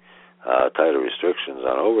tighter restrictions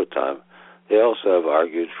on overtime, they also have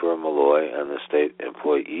argued for Malloy and the state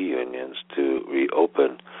employee unions to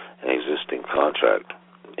reopen an existing contract,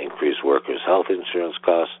 increase workers' health insurance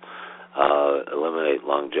costs, eliminate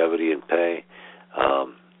longevity pay,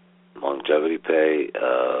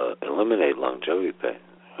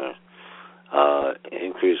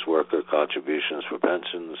 increase worker contributions for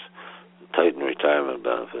pensions, tighten retirement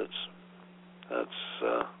benefits. That's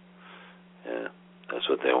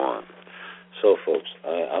what they want. So, folks,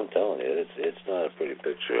 I'm telling you, it's not a pretty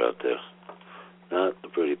picture out there. Not a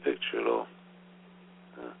pretty picture at all.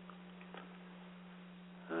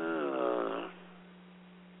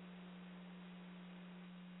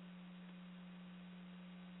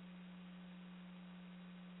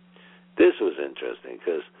 This was interesting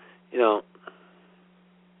because,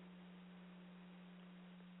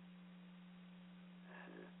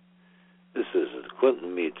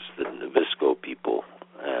 Clinton meets the Nabisco people,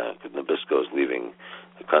 because Nabisco is leaving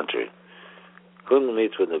the country. Clinton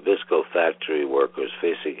meets with Nabisco factory workers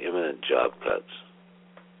facing imminent job cuts.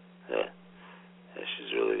 Yeah,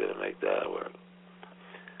 she's really going to make that work.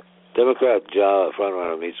 Democrat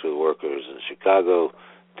frontrunner meets with workers in Chicago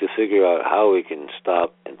to figure out how we can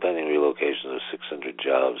stop impending relocations of 600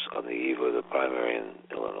 jobs on the eve of the primary in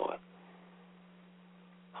Illinois.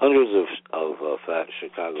 Hundreds of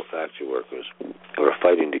Chicago factory workers who are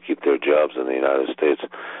fighting to keep their jobs in the United States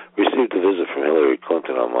received a visit from Hillary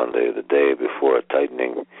Clinton on Monday, the day before a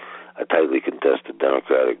tightly contested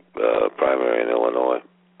Democratic primary in Illinois.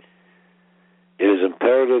 It is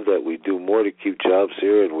imperative that we do more to keep jobs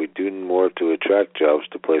here and we do more to attract jobs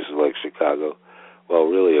to places like Chicago, well,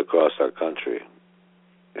 really across our country,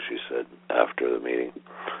 she said after the meeting.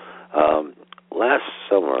 Last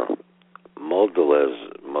summer, Mondelez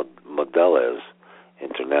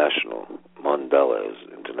International,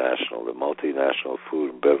 the multinational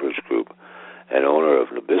food and beverage group and owner of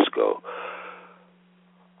Nabisco,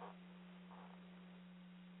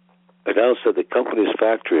 announced that the company's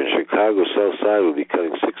factory in Chicago South Side would be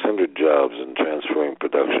cutting 600 jobs and transferring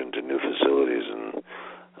production to new facilities in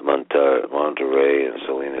Monterrey and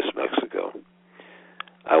Salinas, Mexico.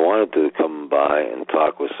 I wanted to come by and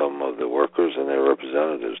talk with some of the workers and their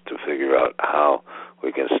representatives to figure out how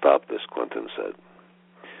we can stop this, Clinton said.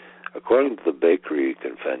 According to the Bakery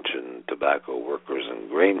Convention, Tobacco Workers and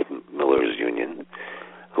Grain Millers Union,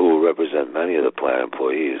 who represent many of the plant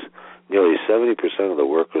employees, nearly 70% of the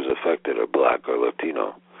workers affected are black or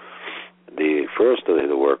Latino. The first of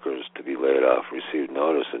the workers to be laid off received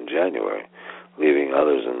notice in January, leaving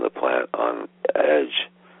others in the plant on edge,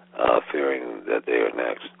 fearing that they are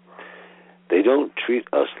next. They don't treat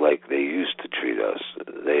us like they used to treat us.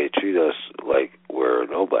 They treat us like we're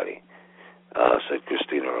nobody, said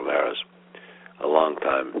Christina Ramirez, a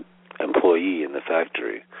longtime employee in the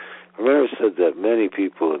factory. Ramirez said that many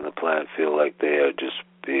people in the plant feel like they are just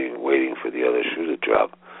waiting for the other shoe to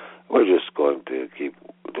drop. We're just going to keep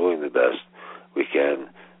doing the best we can,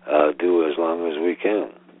 do as long as we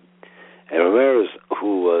can. And Ramirez,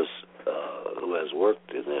 who has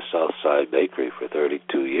worked in the South Side Bakery for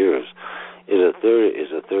 32 years, is a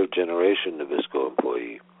third generation Nabisco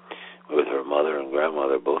employee, with her mother and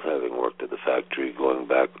grandmother both having worked at the factory going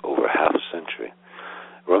back over half a century.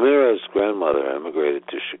 Ramirez's grandmother emigrated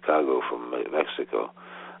to Chicago from Mexico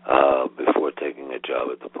before taking a job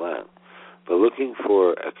at the plant, but looking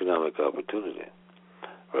for economic opportunity.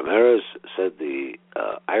 Ramirez said the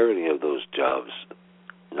irony of those jobs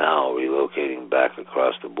now relocating back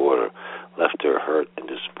across the border left her hurt and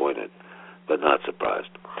disappointed, but not surprised.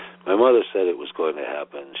 My mother said it was going to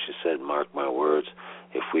happen. She said, mark my words,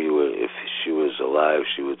 if she was alive,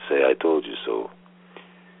 she would say, I told you so.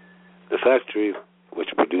 The factory,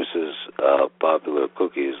 which produces popular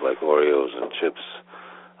cookies like Oreos and Chips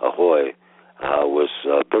Ahoy, was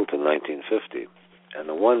built in 1950, and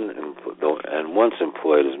once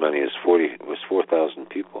employed as many as 4,000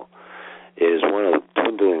 people. It is one of the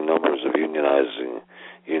dwindling numbers of unionized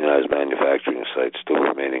manufacturing sites still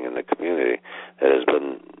remaining in the community that has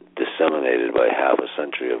been disseminated by half a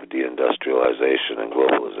century of deindustrialization and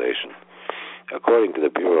globalization. According to the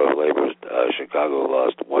Bureau of Labor, Chicago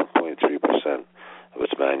lost 1.3% of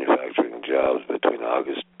its manufacturing jobs between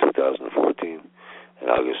August 2014 and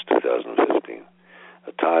August 2015,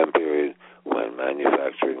 a time period when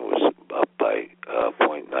manufacturing was up by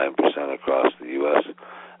 0.9% across the U.S.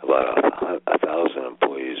 About 1,000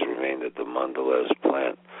 employees remained at the Mondelez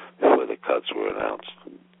plant before the cuts were announced.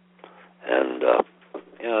 And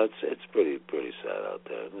it's pretty sad out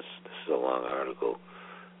there. This is a long article,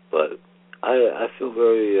 but I feel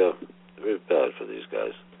very bad for these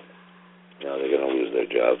guys. You know, they're going to lose their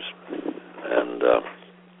jobs, and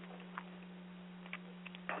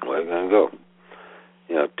where are they going to go?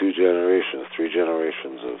 You know, 3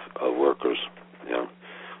 generations of workers, you know,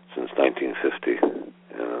 since 1950.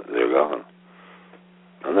 You know, they're gone.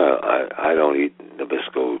 I don't eat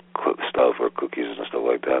Nabisco stuff or cookies and stuff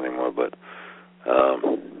like that anymore, but,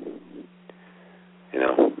 you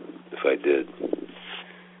know, if I did,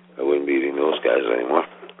 I wouldn't be eating those guys anymore.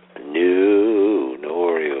 No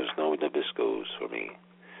Oreos, no Nabiscos for me.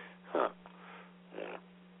 Huh. Yeah.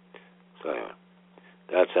 So anyway,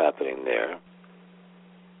 that's happening there.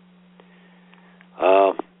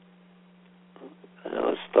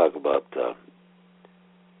 Let's talk about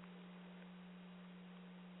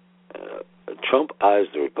Trump eyes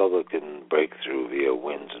the Republican breakthrough via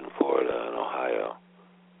wins in Florida and Ohio.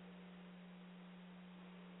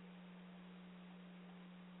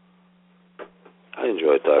 I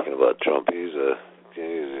enjoy talking about Trump. He's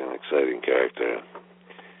an exciting character.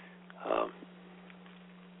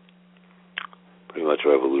 Pretty much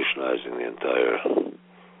revolutionizing the entire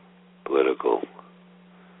political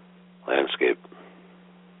landscape,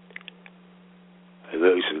 at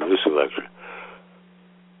least in this election.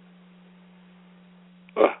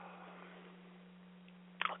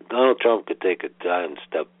 Donald Trump could take a giant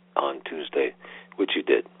step on Tuesday, which he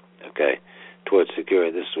did, okay, towards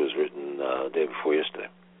securing. This was written the day before yesterday.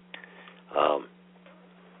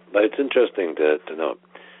 But it's interesting to note,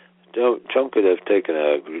 Trump could have taken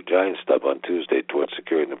a giant step on Tuesday towards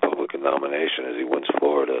securing the Republican nomination as he wins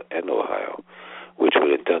Florida and Ohio, which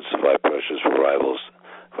would intensify pressures for rivals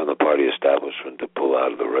from the party establishment to pull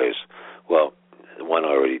out of the race. Well, one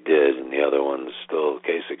already did, and the other one's still,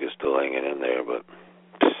 Kasich is still hanging in there, but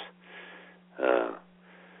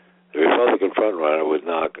the Republican frontrunner would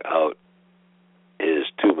knock out his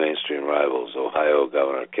two mainstream rivals, Ohio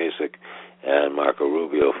Governor Kasich and Marco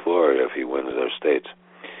Rubio, Florida, if he wins their states.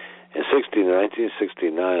 In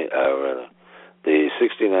 1969, the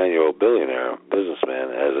 69-year-old billionaire businessman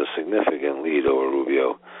has a significant lead over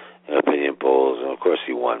Rubio in opinion polls, and of course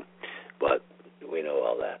he won. But we know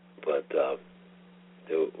all that. But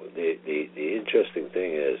the interesting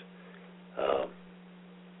thing is,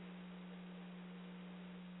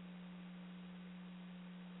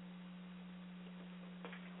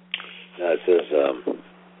 now it says,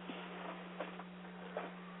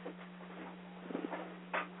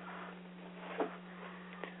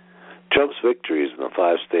 Trump's victories in the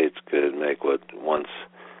 5 states could make what once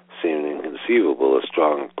seemed inconceivable a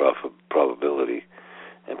strong probability,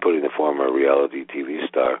 and putting the former reality TV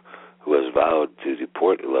star, who has vowed to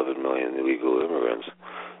deport 11 million illegal immigrants,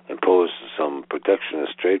 impose some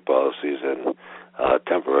protectionist trade policies, and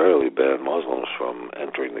temporarily ban Muslims from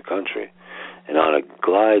entering the country, and on a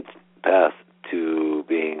glide path to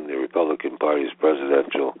being the Republican Party's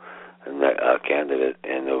presidential candidate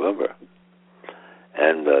in November.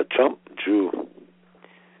 And Trump drew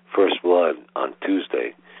first blood on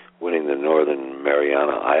Tuesday, winning the Northern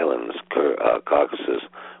Mariana Islands caucuses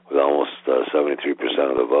with almost 73%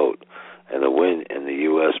 of the vote, and the win in the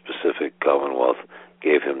U.S. Pacific Commonwealth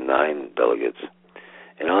gave him 9 delegates.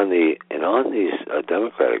 And on the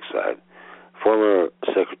Democratic side, former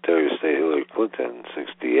Secretary of State Hillary Clinton,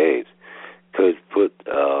 68, could put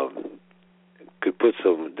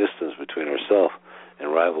some distance between herself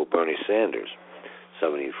and rival Bernie Sanders,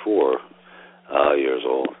 74 years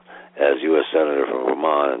old, as U.S. Senator from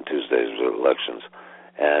Vermont in Tuesday's elections.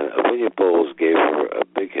 And opinion polls gave her a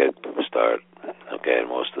big head start, okay, in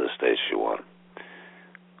most of the states she won.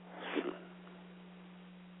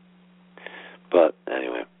 But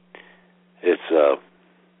anyway, it's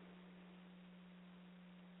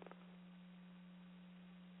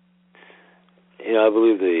I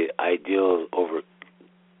believe the ideal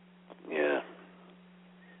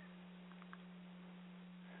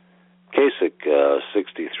Kasich,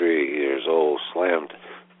 63 years old, slammed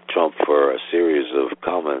Trump for a series of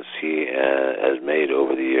comments he has made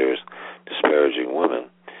over the years disparaging women.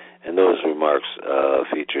 And those remarks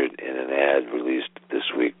featured in an ad released this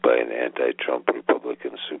week by an anti-Trump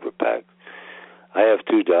Republican super PAC. I have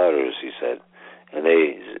 2 daughters, he said, and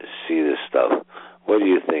they see this stuff. What do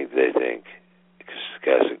you think they think?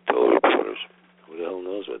 Kasich told reporters. Who the hell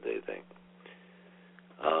knows what they think?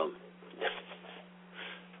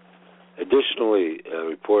 Additionally,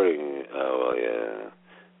 reporting,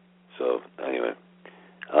 So anyway,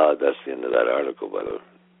 that's the end of that article, by the way.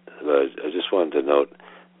 But I just wanted to note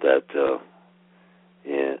that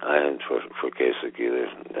I ain't for Kasich either.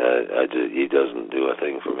 He doesn't do a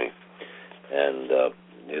thing for me, and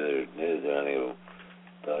neither do any of them.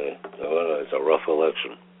 Tell you, it's a rough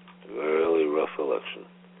election, a really rough election.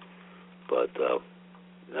 But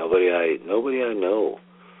nobody I know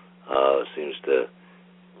seems to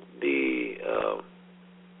be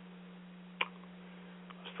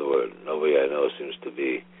what's the word? Nobody I know seems to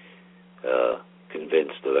be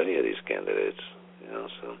convinced of any of these candidates.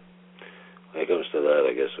 So when it comes to that,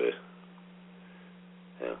 I guess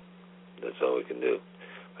that's all we can do.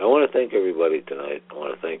 I want to thank everybody tonight. I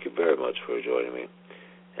want to thank you very much for joining me,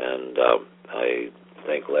 and I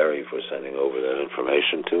thank Larry for sending over that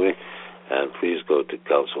information to me. And please go to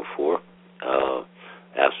Council 4,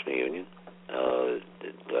 AFSCME Union.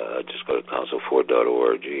 Just go to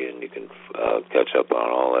council4.org, and you can catch up on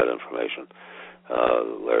all that information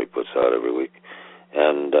Larry puts out every week.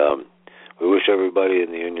 And we wish everybody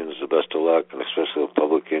in the unions the best of luck, and especially the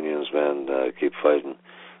public unions, man. Keep fighting.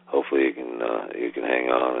 Hopefully you can hang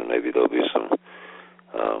on, and maybe there'll be some